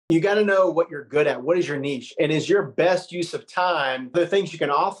You got to know what you're good at. What is your niche? And is your best use of time the things you can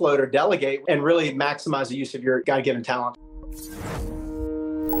offload or delegate and really maximize the use of your God-given talent?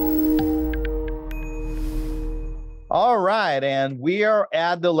 All right. And we are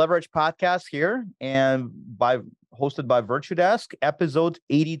at the Leverage Podcast here hosted by Virtudesk, episode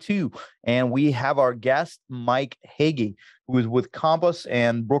 82. And we have our guest, Mike Hege, who is with Compass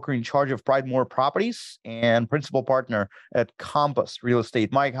and broker in charge of Pridemore Properties and principal partner at Compass Real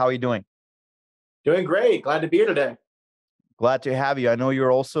Estate. Mike, how are you doing? Doing great. Glad to be here today. Glad to have you. I know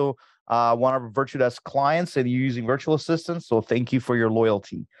you're also one of our Virtudesk clients and you're using virtual assistants. So thank you for your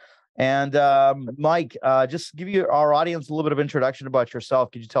loyalty. And Mike, just give our audience a little bit of introduction about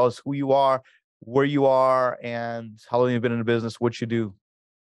yourself. Could you tell us who you are, where you are, and how long you've been in the business, what you do?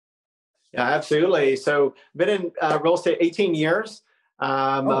 Yeah, absolutely. So been in real estate 18 years.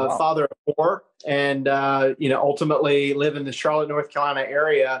 Wow. Father of four, and ultimately live in the Charlotte, North Carolina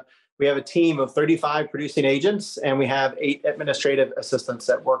area. We have a team of 35 producing agents, and we have 8 administrative assistants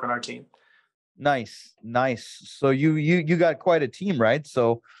that work on our team. Nice. So you got quite a team, right?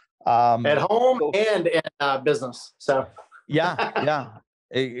 So at home and in business. So yeah,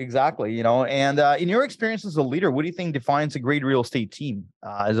 exactly. And in your experience as a leader, what do you think defines a great real estate team?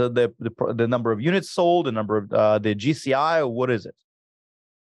 Is it the number of units sold, the number of the GCI, or what is it?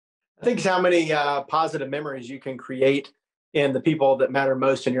 I think it's how many positive memories you can create in the people that matter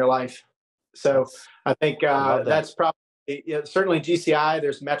most in your life. So I think that's probably certainly GCI.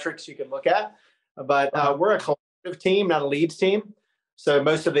 There's metrics you can look at, but we're a collaborative team, not a leads team. So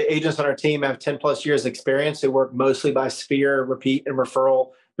most of the agents on our team have 10 plus years experience who work mostly by sphere, repeat, and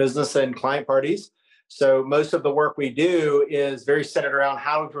referral business and client parties. So most of the work we do is very centered around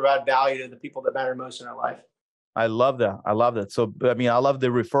how we provide value to the people that matter most in our life. I love that. So, I mean, I love the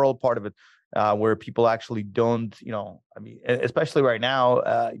referral part of it, where people actually don't, especially right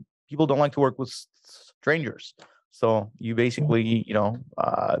now, people don't like to work with strangers. So you basically,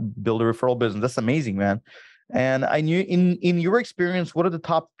 build a referral business. That's amazing, man. And I knew in your experience, what are the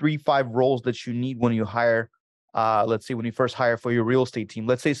top 3-5 roles that you need when you hire, let's say when you first hire for your real estate team?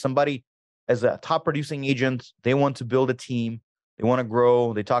 Let's say somebody as a top producing agent, they want to build a team, they want to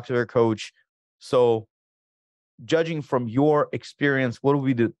grow, they talk to their coach. So judging from your experience, what would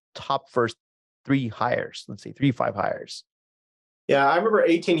be the top first 3 hires? Let's say 3-5 hires. Yeah, I remember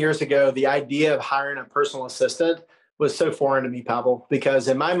 18 years ago, the idea of hiring a personal assistant was so foreign to me, Pavel, because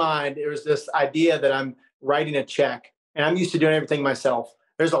in my mind, it was this idea that I'm writing a check and I'm used to doing everything myself.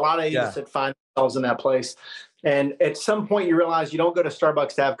 There's a lot of agents that find themselves in that place. And at some point you realize you don't go to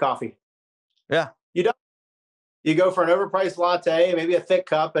Starbucks to have coffee. Yeah. You don't. You go for an overpriced latte, maybe a thick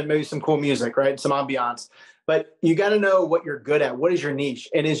cup, and maybe some cool music, right? Some ambiance. But you got to know what you're good at. What is your niche?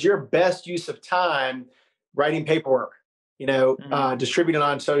 And is your best use of time writing paperwork, distributing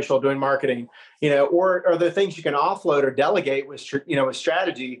on social, doing marketing, or are there things you can offload or delegate with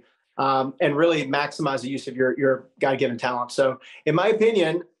strategy and really maximize the use of your God-given talent? So in my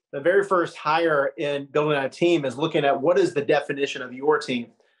opinion, the very first hire in building a team is looking at what is the definition of your team.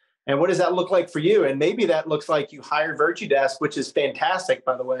 And what does that look like for you? And maybe that looks like you hired Virtudesk, which is fantastic,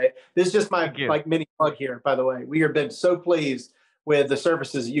 by the way. This is just my mini plug here, by the way. We have been so pleased with the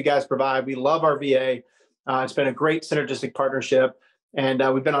services that you guys provide. We love our VA. It's been a great synergistic partnership. And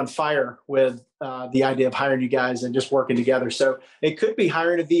we've been on fire with the idea of hiring you guys and just working together. So it could be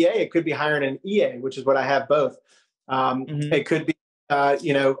hiring a VA. It could be hiring an EA, which is what I have both. It could be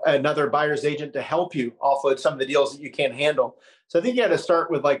another buyer's agent to help you offload some of the deals that you can't handle. So I think you got to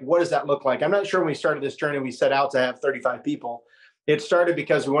start with what does that look like? I'm not sure when we started this journey, we set out to have 35 people. It started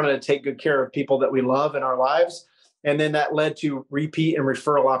because we wanted to take good care of people that we love in our lives. And then that led to repeat and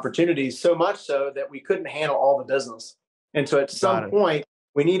referral opportunities, so much so that we couldn't handle all the business. And so at some point,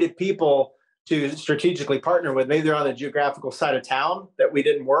 we needed people to strategically partner with. Maybe they're on the geographical side of town that we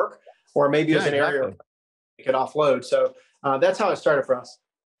didn't work, or maybe it's an area we could offload. So that's how it started for us.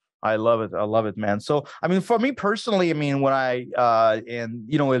 I love it, man. So, I mean, for me personally, I mean, when I,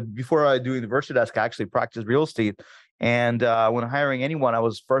 before I do the Virtudesk, I actually practiced real estate. And when hiring anyone, I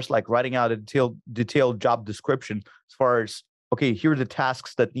was first writing out a detailed job description as far as, okay, here are the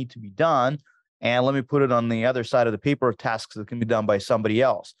tasks that need to be done. And let me put it on the other side of the paper of tasks that can be done by somebody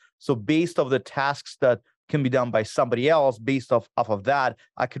else. So based off the tasks that can be done by somebody else, based off of that,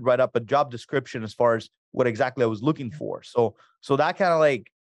 I could write up a job description as far as what exactly I was looking for. So that kind of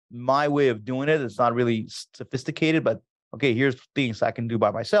my way of doing it. It's not really sophisticated, but okay, here's things I can do by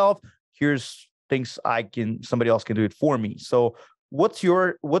myself. Here's things somebody else can do it for me. So what's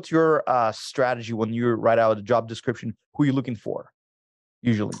your strategy when you write out a job description? Who are you looking for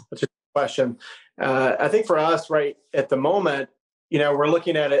usually? That's a good question. I think for us right at the moment, we're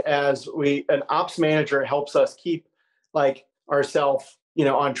looking at it as an ops manager helps us keep like ourselves,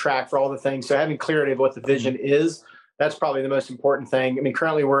 on track for all the things. So having clarity of what the vision is, that's probably the most important thing. I mean,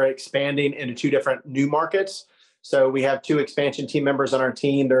 currently we're expanding into 2 different new markets. So we have 2 expansion team members on our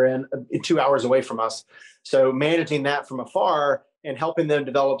team. They're in 2 hours away from us. So managing that from afar and helping them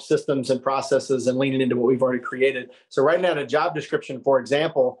develop systems and processes and leaning into what we've already created. So writing out a job description, for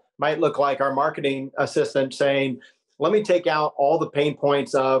example, might look like our marketing assistant saying, let me take out all the pain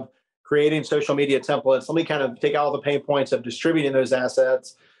points of creating social media templates. Let me kind of take out all the pain points of distributing those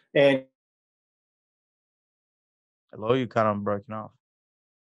assets. And Hello, you kind of broken off.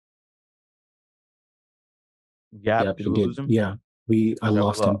 Yeah, Yep, did he we did. lose him? Yeah, I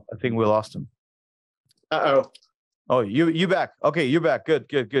lost him. I think we lost him. uh-oh. Oh, you back. Okay, you're back. Good.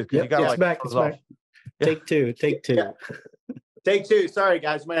 Because Yep, you kind of it's like back. froze It's back. off. Yeah. Take two. Yeah. Take 2. Sorry,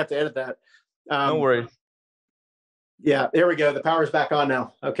 guys. Might have to edit that. No worries. Yeah, there we go. The power's back on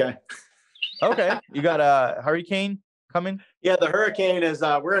now. Okay. Okay, you got a hurricane coming? Yeah, the hurricane is,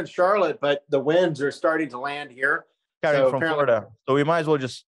 we're in Charlotte, but the winds are starting to land here. Carrying So from apparently- Florida. So we might as well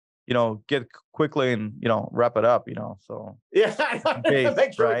just, get quickly and, wrap it up, so. Yeah, Base,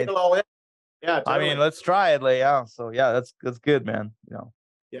 make sure we right? get it all in. Yeah, totally. I mean, let's try it, yeah. So yeah, that's good, man.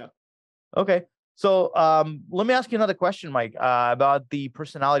 Yeah. Okay. So let me ask you another question, Mike, about the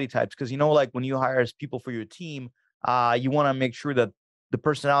personality types. Because like when you hire people for your team, you want to make sure that the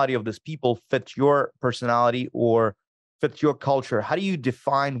personality of these people fits your personality or fits your culture. How do you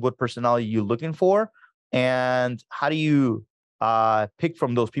define what personality you're looking for? And how do you pick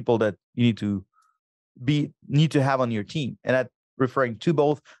from those people that you need to have on your team? And that referring to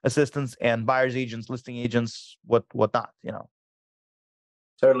both assistants and buyers agents, listing agents, whatnot,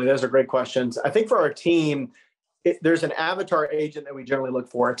 Totally. Those are great questions. I think for our team, there's an avatar agent that we generally look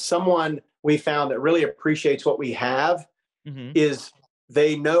for. It's someone we found that really appreciates what we have, is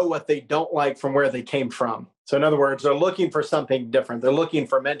they know what they don't like from where they came from. So in other words, they're looking for something different. They're looking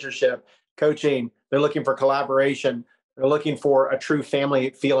for mentorship, coaching. They're looking for collaboration. They're looking for a true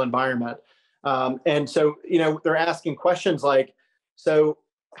family feel environment. And so, they're asking questions like, so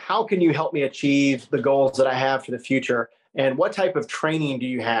how can you help me achieve the goals that I have for the future? And what type of training do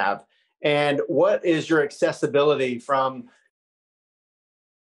you have? And what is your accessibility from?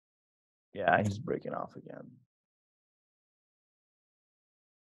 Yeah, he's breaking off again.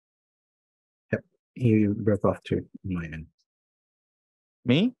 Yep, he broke off too on my end.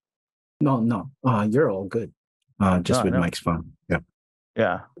 Me? No. You're all good. Just with Mike's phone. Yeah.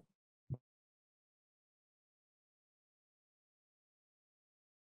 Yeah.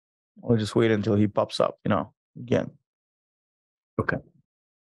 We'll just wait until he pops up, again. Okay.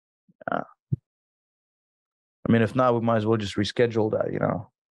 Yeah. I mean, if not, we might as well just reschedule that,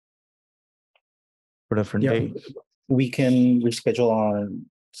 for different days. We can reschedule on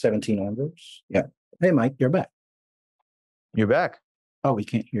 17 onwards. Yeah. Hey, Mike, you're back. You're back. Oh, we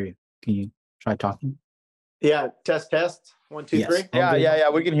can't hear you. Can you try talking? Yeah. Test. 1, 2, 3. Yeah.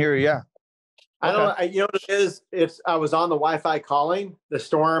 We can hear you. Yeah. I don't know. You know what it is? I was on the Wi-Fi calling the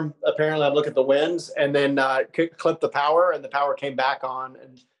storm. Apparently, I look at the winds and then clip the power, and the power came back on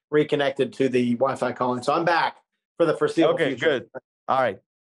and reconnected to the Wi-Fi calling. So I'm back for the foreseeable future. Good. All right.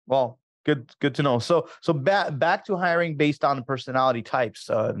 Well, good to know. So back to hiring based on personality types.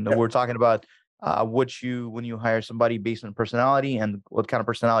 We're talking about when you hire somebody based on personality and what kind of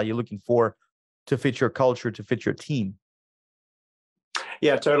personality you're looking for to fit your culture, to fit your team.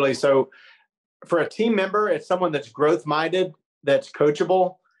 Yeah, totally. So for a team member, it's someone that's growth minded, that's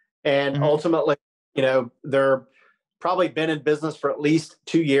coachable, and ultimately, they're probably been in business for at least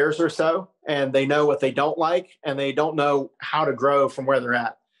 2 years or so, and they know what they don't like, and they don't know how to grow from where they're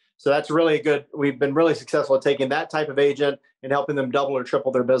at. So that's really we've been really successful at taking that type of agent and helping them double or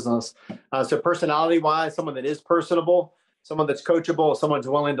triple their business. So personality wise, someone that is personable, someone that's coachable, someone's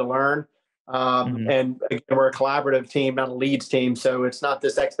willing to learn. And again, we're a collaborative team, not a leads team. So it's not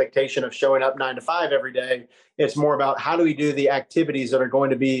this expectation of showing up 9 to 5 every day. It's more about how do we do the activities that are going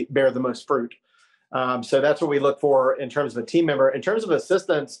to bear the most fruit. So that's what we look for in terms of a team member. In terms of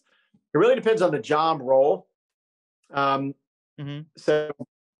assistants, it really depends on the job role. So,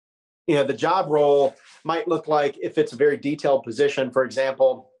 the job role might look like if it's a very detailed position. For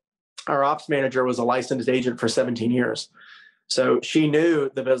example, our ops manager was a licensed agent for 17 years. So she knew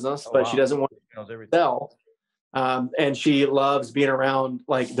the business, but she doesn't want to sell. And she loves being around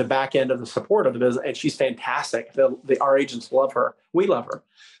like the back end of the support of the business. And she's fantastic. Our agents love her. We love her.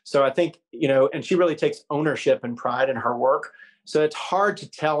 So I think, and she really takes ownership and pride in her work. So it's hard to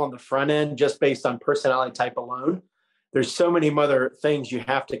tell on the front end just based on personality type alone. There's so many other things you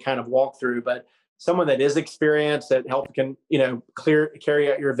have to kind of walk through, but someone that is experienced that can,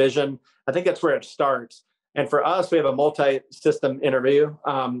 carry out your vision. I think that's where it starts. And for us, we have a multi-system interview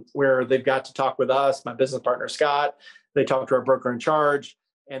where they've got to talk with us, my business partner, Scott. They talk to our broker in charge,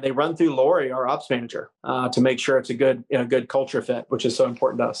 and they run through Lori, our ops manager, to make sure it's a good culture fit, which is so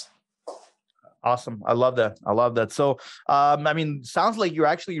important to us. Awesome. I love that. I love that. So, sounds like you're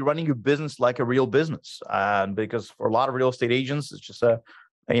actually running your business like a real business. Because for a lot of real estate agents, it's just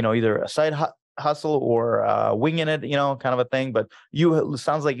either a side hustle or winging it, kind of a thing. But it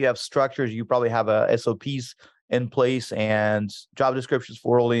sounds like you have structures. You probably have SOPs in place and job descriptions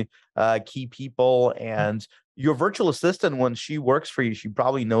for only key people. And your virtual assistant, when she works for you, she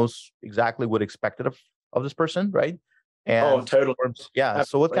probably knows exactly what expected of this person, right? And totally. Yeah. Absolutely.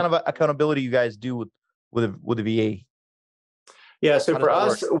 So what kind of accountability you guys do with the VA? Yeah. So for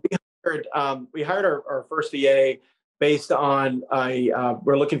us, we hired our first VA based on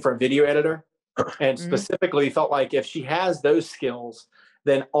we're looking for a video editor. And specifically felt like if she has those skills,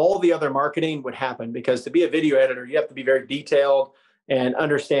 then all the other marketing would happen, because to be a video editor, you have to be very detailed and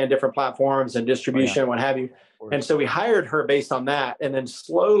understand different platforms and distribution and what have you. And so we hired her based on that. And then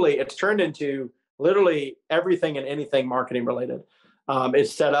slowly it's turned into literally everything and anything marketing related.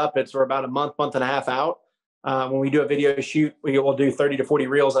 It's set up. We're about a month and a half out. When we do a video shoot, we will do 30 to 40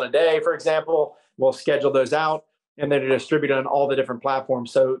 reels in a day, for example. We'll schedule those out, and then distribute on all the different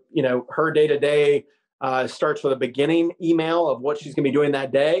platforms. So, her day-to-day starts with a beginning email of what she's going to be doing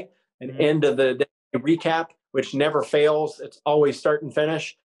that day, and end of the day recap, which never fails. It's always start and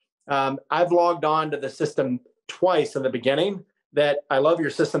finish. I've logged on to the system twice in the beginning. That I love your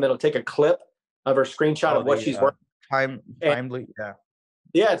system that'll take a clip of her screenshot of what she's working. Timely, yeah.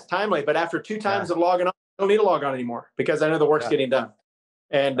 Yeah, it's timely. But after 2 times of logging on, I don't need to log on anymore, because I know the work's getting done.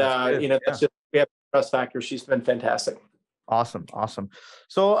 And that's just, we have trust factor. She's been fantastic. Awesome.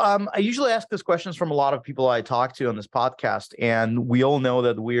 So I usually ask these questions from a lot of people I talk to on this podcast, and we all know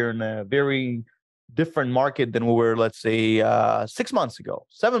that we're in a very different market than we were, let's say, 6 months ago,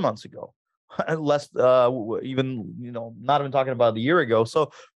 7 months ago, less even, not even talking about a year ago.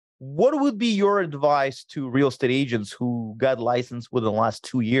 So what would be your advice to real estate agents who got licensed within the last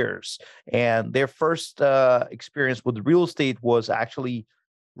 2 years, and their first experience with real estate was actually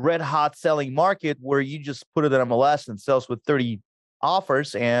red hot selling market where you just put it in MLS and sells with 30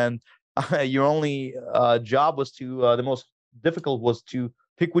 offers, and your only job was the most difficult was to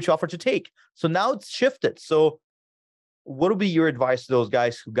pick which offer to take. So now it's shifted. So what would be your advice to those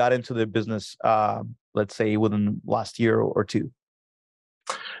guys who got into the business, let's say within last year or two?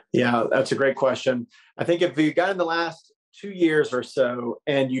 Yeah, that's a great question. I think if you got in the last 2 years or so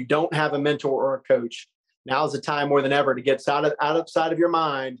and you don't have a mentor or a coach, now's the time more than ever to get outside of your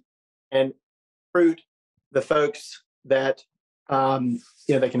mind and recruit the folks that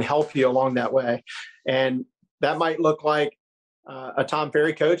that can help you along that way. And that might look like a Tom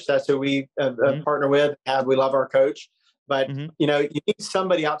Ferry coach. That's who we partner with. We love our coach. But you need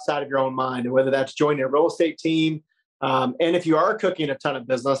somebody outside of your own mind, and whether that's joining a real estate team. And if you are cooking a ton of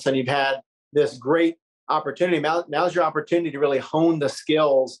business and you've had this great opportunity, now's your opportunity to really hone the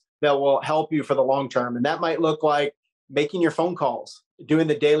skills that will help you for the long term. And that might look like making your phone calls, doing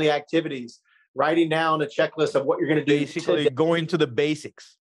the daily activities, writing down a checklist of what you're going to do. Basically going to the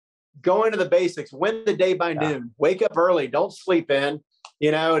basics. Going to the basics. Win the day by noon. Wake up early. Don't sleep in.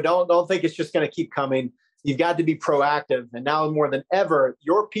 Don't think it's just going to keep coming. You've got to be proactive. And now more than ever,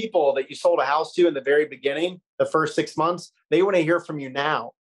 your people that you sold a house to in the very beginning, the first 6 months, they want to hear from you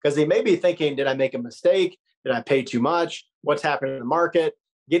now, because they may be thinking, did I make a mistake? Did I pay too much? What's happening in the market?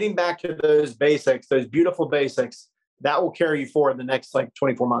 Getting back to those basics, those beautiful basics, that will carry you forward the next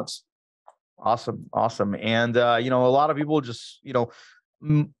 24 months. Awesome. And, a lot of people just,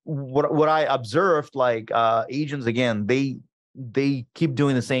 what I observed, agents, again, they keep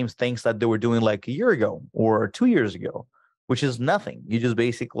doing the same things that they were doing like a year ago or 2 years ago, which is nothing. You just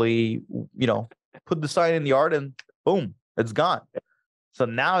basically, put the sign in the yard and boom, it's gone. So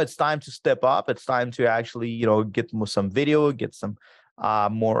now it's time to step up. It's time to actually, get some video, get some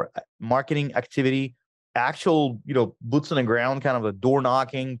more marketing activity, actual, boots on the ground, kind of a door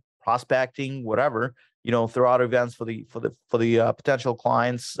knocking, prospecting, whatever, throw out events for the potential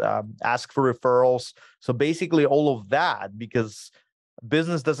clients, ask for referrals. So basically all of that, because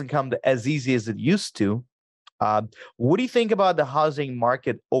business doesn't come as easy as it used to. What do you think about the housing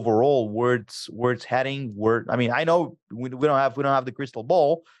market overall? Where it's heading? I know we don't have the crystal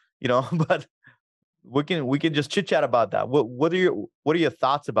ball, but we can just chit chat about that. What are your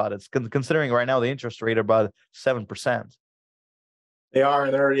thoughts about it? Considering right now the interest rate are about 7%. They are,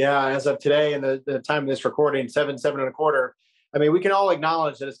 and they're as of today and the time of this recording, 7.25. We can all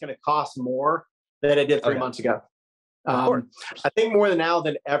acknowledge that it's going to cost more than it did 3 Okay. months ago. Of course. I think more than now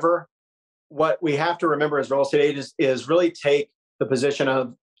than ever, what we have to remember as real estate agents is really take the position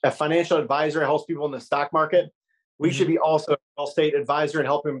of a financial advisor helps people in the stock market. We should be also a real estate advisor and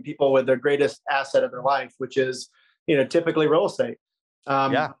helping people with their greatest asset of their life, which is, typically real estate.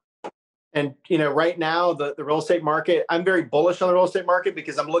 Yeah. And, right now, the real estate market, I'm very bullish on the real estate market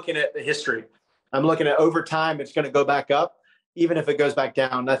because I'm looking at the history. I'm looking at over time, it's going to go back up, even if it goes back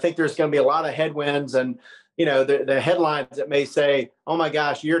down. And I think there's going to be a lot of headwinds and, the headlines that may say, oh my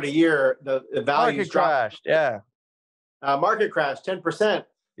gosh, year to year, the values crashed. Yeah. Market crash, 10%.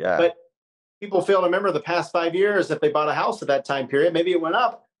 Yeah. But people fail to remember the past 5 years, if they bought a house at that time period, maybe it went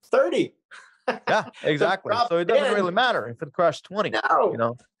up 30. Yeah, exactly. So it doesn't really matter if it crashed 20,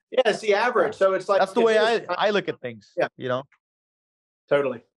 No. Yeah, it's the average. So it's like, that's the way I look at things. Yeah.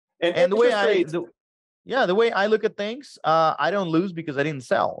 Totally. And the way the way I look at things, I don't lose because I didn't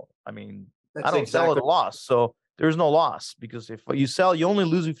sell. I mean, I don't sell at a loss. So there's no loss, because if you sell, you only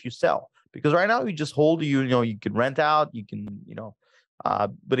lose if you sell. Because right now you just hold, you can rent out, you can,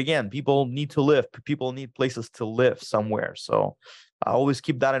 but again, people need to live. People need places to live somewhere. So I always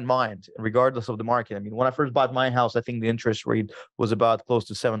keep that in mind, regardless of the market. I mean, when I first bought my house, I think the interest rate was about close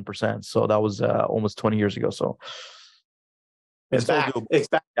to 7%. So that was almost 20 years ago. So it's back. It's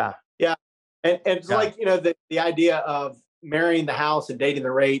back. Yeah. And it's like, the idea of marrying the house and dating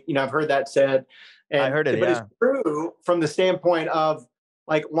the rate, I've heard that said. And, I heard it, but it's true from the standpoint of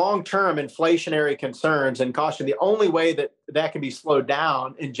like long-term inflationary concerns and caution. The only way that can be slowed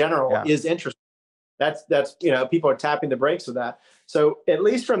down in general is interest. That's people are tapping the brakes of that. So at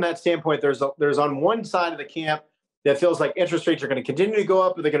least from that standpoint, there's on one side of the camp that feels like interest rates are going to continue to go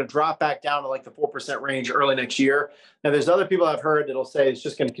up, but they're going to drop back down to like the 4% range early next year. Now, there's other people I've heard that'll say it's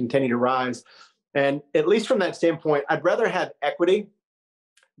just going to continue to rise. And at least from that standpoint, I'd rather have equity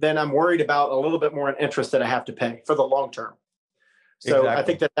than I'm worried about a little bit more in interest that I have to pay for the long term. So I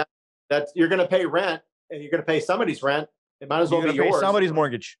think that you're going to pay rent and you're going to pay somebody's rent. It might as well be yours. Somebody's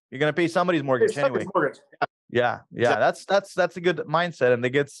mortgage. You're going to pay somebody's mortgage anyway. Yeah. Exactly. That's a good mindset, and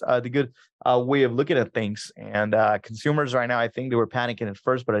the good way of looking at things. And consumers right now, I think they were panicking at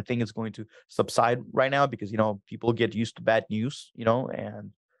first, but I think it's going to subside right now because people get used to bad news,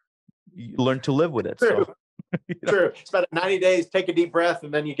 and you learn to live with it. True. So. True. It's about 90 days. Take a deep breath,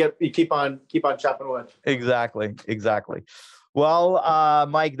 and then you keep on chopping wood. Exactly. Well,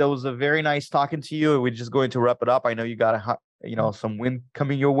 Mike, that was a very nice talking to you. We're just going to wrap it up. I know you got some wind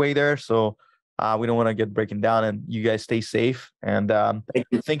coming your way there, so we don't want to get breaking down. And you guys stay safe. And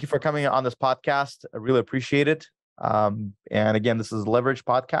thank you for coming on this podcast. I really appreciate it. And again, this is Leverage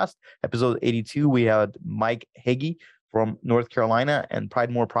Podcast, episode 82. We had Mike Hege from North Carolina and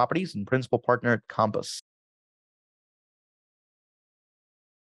Pridemore Properties and principal partner at Compass.